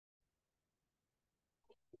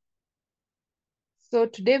So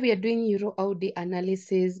today we are doing Euro Audi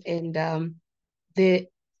analysis, and the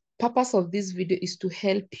purpose of this video is to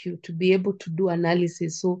help you to be able to do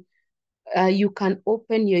analysis. So you can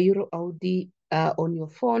open your Euro Audi on your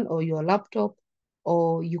phone or your laptop,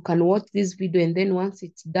 or you can watch this video, and then once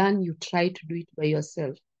it's done, you try to do it by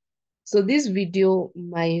yourself. So this video,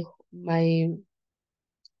 my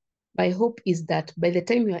hope is that by the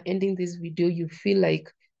time you are ending this video, you feel like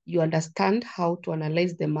you understand how to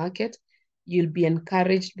analyze the market. You'll be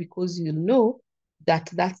encouraged because you know that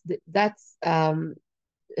that's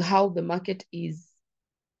how the market is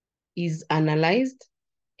analyzed.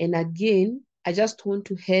 And again, I just want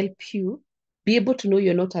to help you be able to know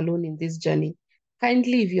you're not alone in this journey.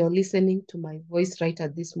 Kindly, if you're listening to my voice right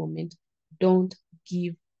at this moment, don't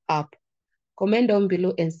give up. Comment down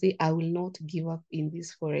below and say, I will not give up in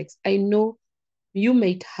this Forex. I know you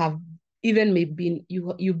might have even maybe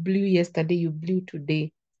you blew yesterday, you blew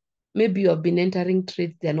today. Maybe you have been entering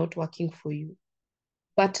trades, they're not working for you.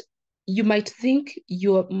 But you might think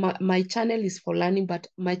my channel is for learning, but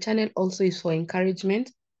my channel also is for encouragement.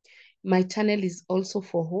 My channel is also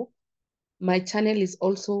for hope. My channel is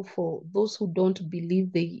also for those who don't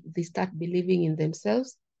believe, they start believing in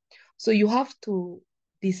themselves. So you have to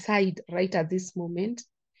decide right at this moment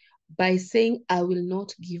by saying, I will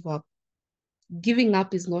not give up. Giving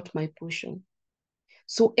up is not my portion.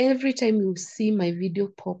 So every time you see my video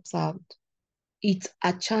pops out, it's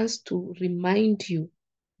a chance to remind you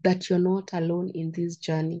that you're not alone in this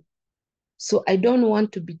journey. So I don't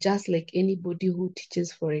want to be just like anybody who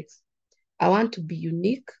teaches Forex. I want to be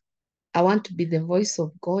unique. I want to be the voice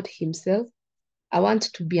of God himself. I want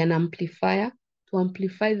to be an amplifier, to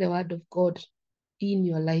amplify the word of God in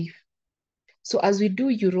your life. So as we do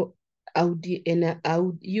Euro Audi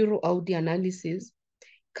analysis,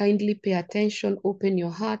 kindly pay attention, open your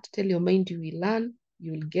heart, tell your mind you will learn,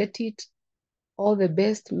 you will get it. All the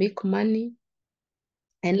best, make money,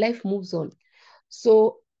 and life moves on.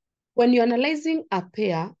 So when you're analyzing a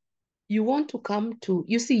pair, you want to come to,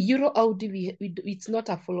 you see, Euro Audi, it's not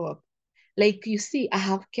a follow-up. Like you see, I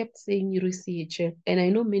have kept saying Euro CHF, and I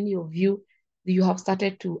know many of you have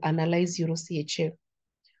started to analyze Euro CHF.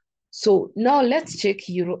 So now let's check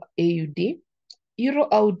Euro AUD. Euro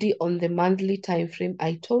Audi on the monthly time frame,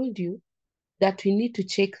 I told you that we need to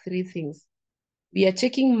check three things. We are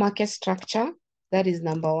checking market structure. That is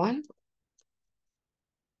number one.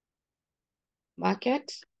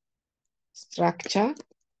 Market structure.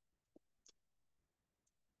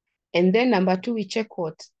 And then number two, we check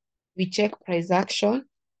what? We check price action.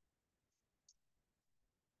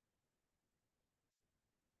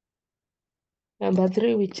 Number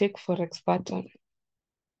three, we check Forex pattern.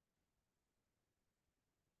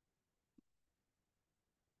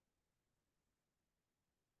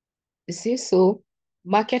 You see, so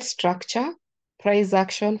market structure, price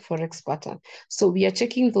action, Forex pattern. So we are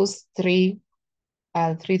checking those three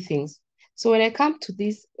things. So when I come to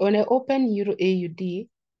this, when I open Euro AUD,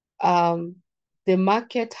 the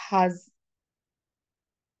market has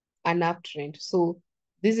an uptrend. So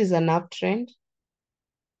this is an uptrend.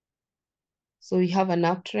 So we have an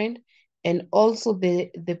uptrend, and also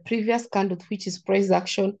the previous candle, which is price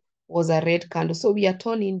action, was a red candle. So we are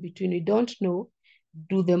torn in between. We don't know,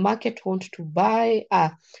 do the market want to buy?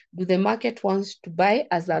 Do the market wants to buy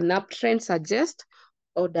as an uptrend suggests,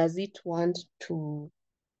 or does it want to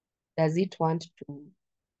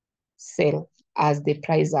sell as the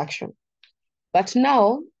price action? But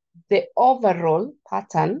now the overall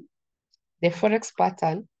pattern, the Forex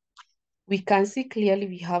pattern, we can see clearly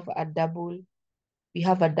we have a double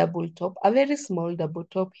top, a very small double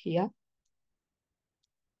top here,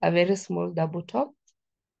 a very small double top.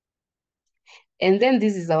 And then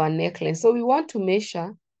this is our neckline. So we want to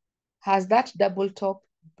measure, has that double top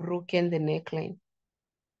broken the neckline?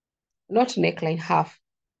 Not neckline, half.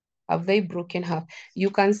 Have they broken half? You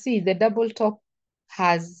can see the double top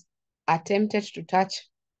has attempted to touch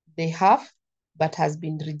the half, but has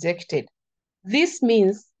been rejected. This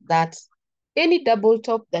means that any double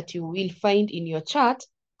top that you will find in your chart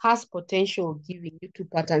has potential of giving you two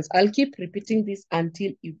patterns. I'll keep repeating this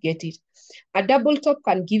until you get it. A double top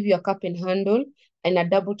can give you a cup and handle, and a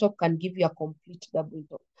double top can give you a complete double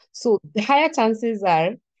top. So the higher chances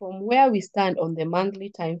are, from where we stand on the monthly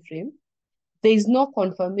time frame, there is no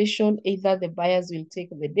confirmation either the buyers will take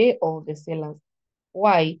the day or the sellers.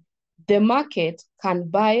 Why? The market can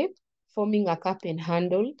buy forming a cup and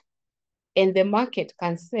handle, and the market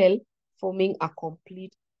can sell forming a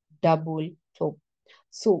complete double top.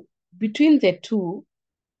 So between the two,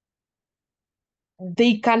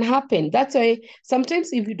 they can happen. That's why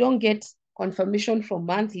sometimes if you don't get confirmation from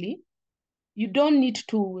monthly, you don't need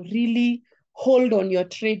to really hold on your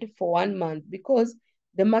trade for 1 month because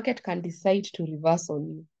the market can decide to reverse on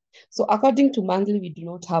you. So according to monthly, we do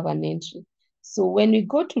not have an entry. So when we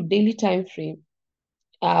go to daily time frame,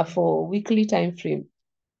 for weekly time frame,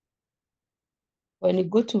 when we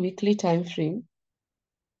go to weekly time frame,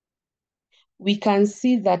 we can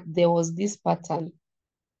see that there was this pattern.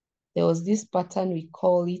 There was this pattern, we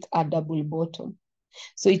call it a double bottom.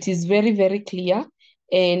 So it is very, very clear.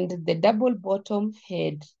 And the double bottom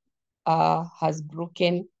head has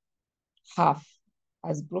broken half,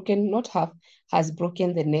 has broken, not half, has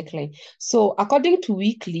broken the neckline. So according to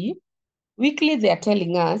weekly, they are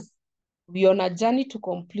telling us we are on a journey to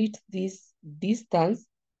complete this distance,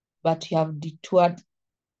 but you have detoured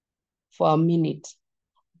for a minute.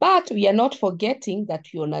 But we are not forgetting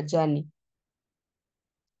that you're on a journey.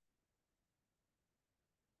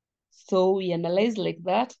 So we analyze like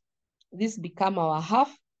that. This become our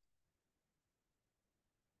half.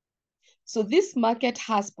 So this market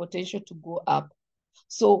has potential to go up.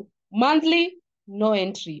 So monthly, no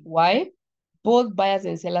entry. Why? Both buyers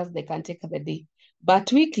and sellers, they can take the day.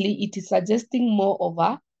 But weekly, it is suggesting more of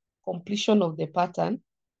a completion of the pattern.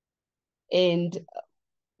 And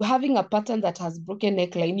having a pattern that has broken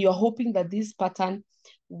neckline, you're hoping that this pattern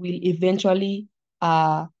will eventually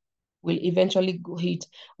go hit.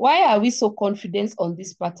 Why are we so confident on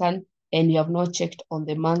this pattern and you have not checked on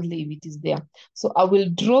the monthly if it is there? So I will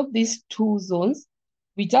draw these two zones.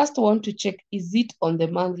 We just want to check, is it on the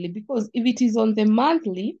monthly? Because if it is on the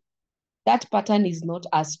monthly, that pattern is not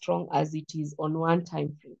as strong as it is on one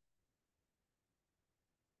time frame.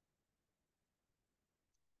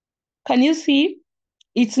 Can you see?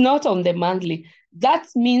 It's not on the monthly. That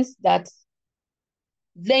means that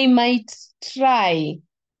they might try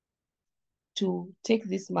to take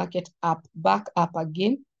this market up, back up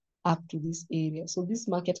again, up to this area. So this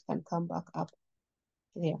market can come back up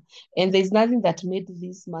there. And there's nothing that made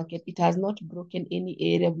this market, it has not broken any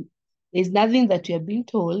area. There's nothing that we have been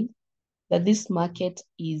told that this market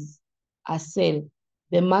is a sell.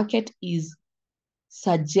 The market is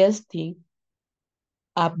suggesting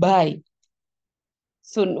a buy.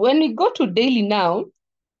 So when we go to daily now,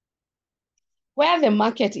 where the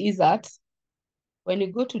market is at, when we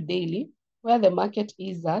go to daily, where the market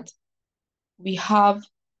is at, we have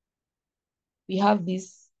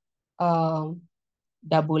this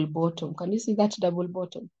double bottom. Can you see that double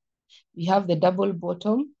bottom? We have the double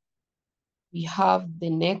bottom. We have the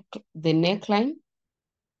neckline.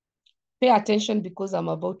 Pay attention because I'm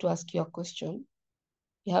about to ask you a question.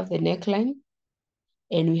 We have the neckline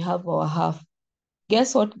and we have our half.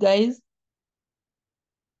 Guess what, guys?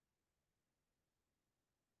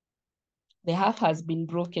 The half has been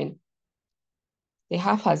broken. The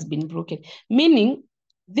half has been broken. Meaning,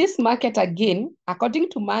 this market again, according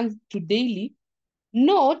to daily,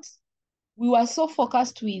 not we were so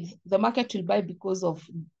focused with the market will buy because of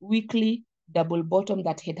weekly double bottom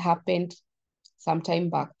that had happened some time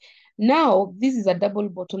back. Now, this is a double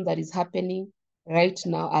bottom that is happening right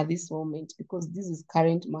now at this moment because this is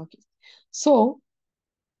current market. So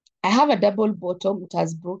I have a double bottom, it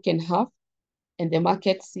has broken half, and the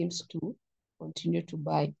market seems to continue to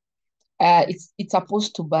buy. It's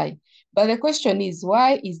supposed to buy. But the question is,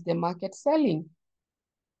 why is the market selling?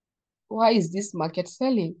 Why is this market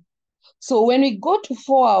selling? So when we go to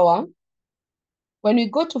 4-hour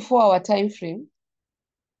time frame,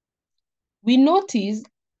 we notice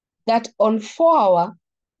that on 4-hour,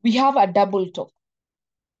 we have a double top.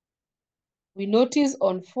 We notice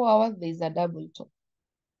on 4-hour, there's a double top.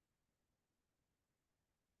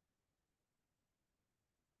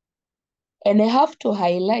 And I have to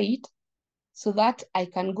highlight so that I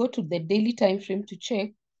can go to the daily time frame to check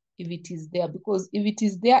if it is there. Because if it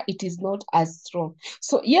is there, it is not as strong.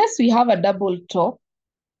 So yes, we have a double top,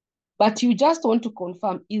 but you just want to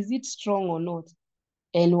confirm, is it strong or not?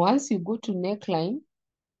 And once you go to neckline,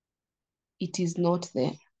 it is not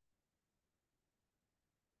there.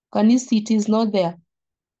 Can you see it is not there?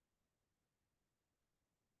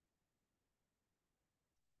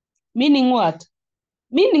 Meaning what?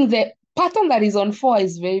 Meaning the pattern that is on 4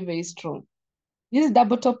 is very, very strong. This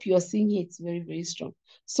double top you're seeing here, it's very, very strong.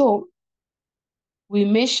 So we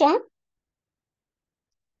measure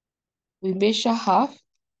half.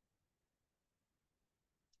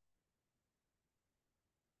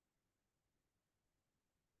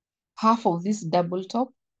 Half of this double top,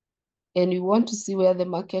 and we want to see where the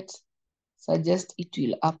market suggests it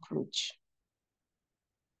will approach.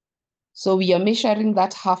 So we are measuring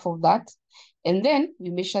that half of that, and then we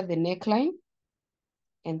measure the neckline,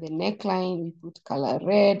 and the neckline we put color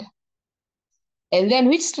red. And then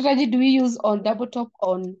which strategy do we use on double top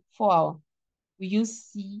on 4-hour? We use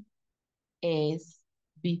C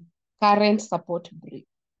CSB, current support break.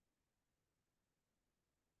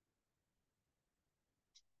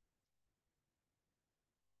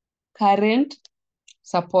 Current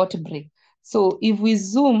support break. So if we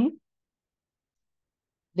zoom,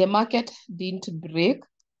 the market didn't break,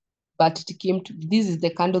 but it came to, this is the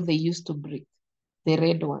candle they used to break, the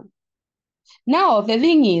red one. Now, the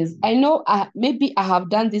thing is, I know maybe I have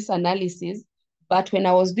done this analysis, but when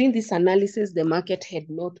I was doing this analysis, the market had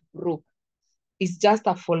not broke. It's just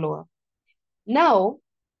a follower. Now,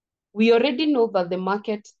 we already know that the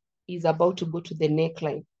market is about to go to the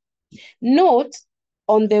neckline. Note,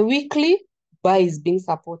 on the weekly, buy is being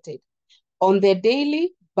supported. On the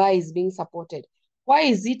daily, buy is being supported. Why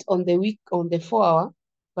is it on the 4-hour,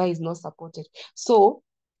 buy is not supported? So,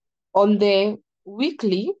 on the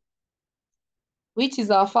weekly, which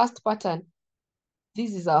is our first pattern,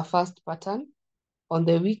 this is our first pattern. On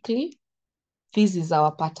the weekly, this is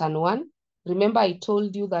our pattern 1. Remember, I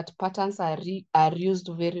told you that patterns are used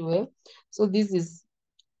very well. So this is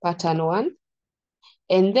pattern 1.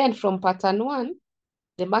 And then from pattern 1,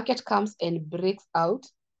 the market comes and breaks out,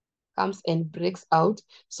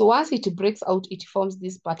 So once it breaks out, it forms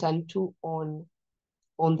this pattern 2 on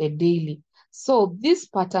the daily. So this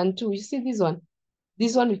pattern 2, you see this one?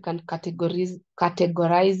 This one we can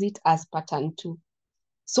categorize it as pattern 2.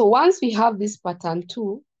 So once we have this pattern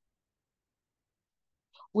 2,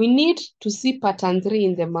 we need to see pattern 3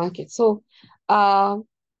 in the market. So pattern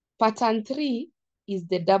 3 is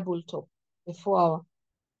the double top, the 4-hour.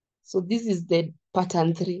 So this is the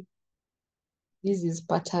pattern 3. This is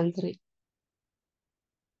pattern 3.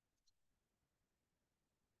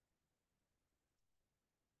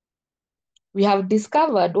 We have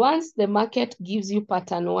discovered once the market gives you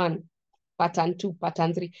pattern 1, pattern 2,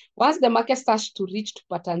 pattern 3, once the market starts to reach to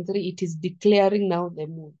pattern 3, it is declaring now the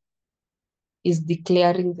move. Is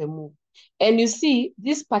declaring the move. And you see,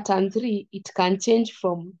 this pattern 3, it can change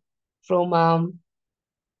from a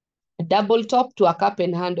double top to a cup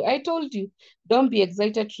and handle. I told you, don't be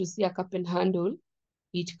excited to see a cup and handle.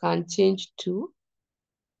 It can change to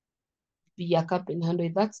be a cup and handle.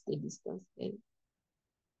 That's the distance there.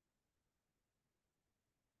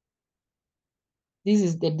 This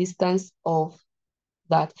is the distance of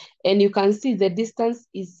that. And you can see the distance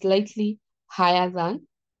is slightly higher than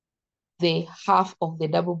the half of the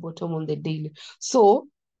double bottom on the daily. So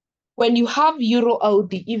when you have Euro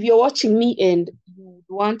AUD, if you're watching me and you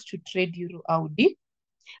want to trade Euro AUD,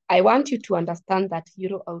 I want you to understand that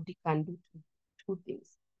Euro AUD can do two things.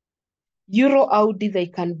 Euro AUD, they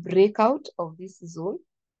can break out of this zone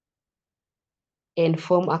and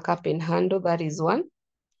form a cup and handle. That is one.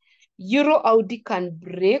 Euro AUD can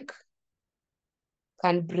break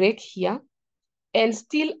here and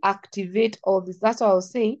still activate all this. That's what I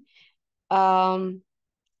was saying.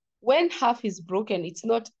 When half is broken, it's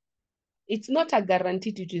not a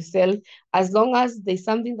guarantee to sell. As long as there's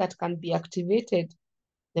something that can be activated,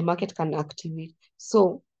 the market can activate.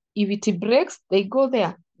 So if it breaks, they go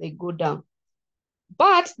there, they go down.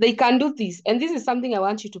 But they can do this. And this is something I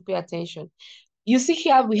want you to pay attention. You see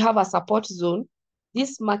here, we have a support zone.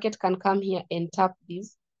 This market can come here and tap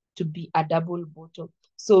this to be a double bottom.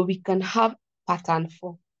 So we can have pattern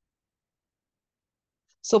 4.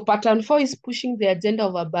 So pattern 4 is pushing the agenda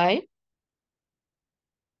of a buy.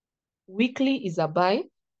 Weekly is a buy.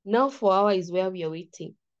 Now 4-hour is where we are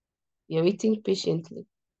waiting. We are waiting patiently.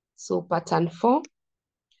 So pattern 4.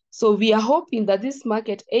 So we are hoping that this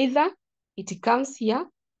market, either it comes here,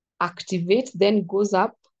 activates, then goes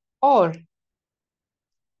up, or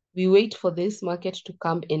we wait for this market to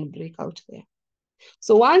come and break out there.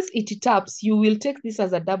 So once it taps, you will take this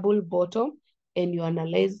as a double bottom and you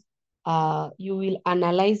will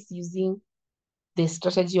analyze using the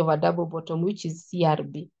strategy of a double bottom, which is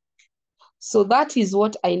CRB. So that is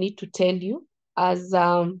what I need to tell you as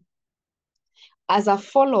a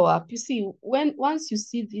follow-up. You see, once you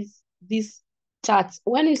see these charts,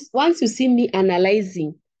 once you see me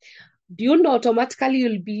analyzing, do you know automatically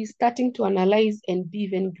you'll be starting to analyze and be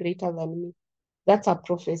even greater than me? That's a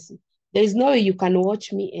prophecy. There is no way you can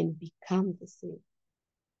watch me and become the same.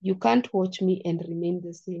 You can't watch me and remain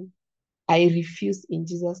the same. I refuse in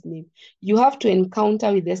Jesus' name. You have to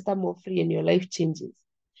encounter with Esther Mofree and your life changes.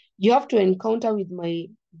 You have to encounter with my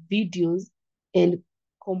videos and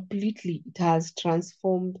completely it has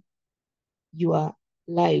transformed your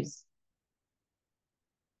lives.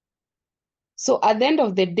 So at the end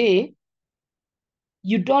of the day,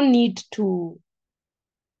 you don't need to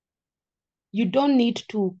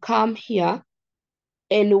come here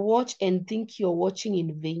and watch and think you're watching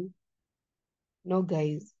in vain. No,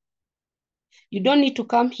 guys. You don't need to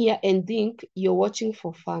come here and think you're watching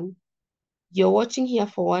for fun. You're watching here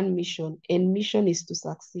for one mission, and mission is to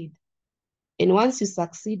succeed. And once you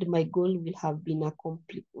succeed, my goal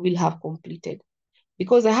will have completed.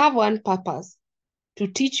 Because I have one purpose, to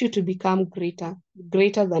teach you to become greater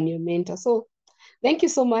than your mentor. So thank you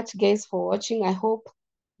so much, guys, for watching. I hope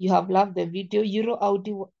you have loved the video. Euro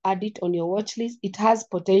Audi, add it on your watch list. It has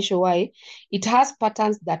potential. Why? It has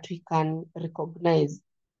patterns that we can recognize.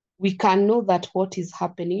 We can know that what is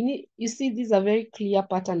happening. You see, these are very clear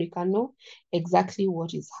pattern. We can know exactly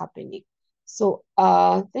what is happening. So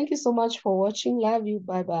thank you so much for watching. Love you.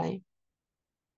 Bye-bye.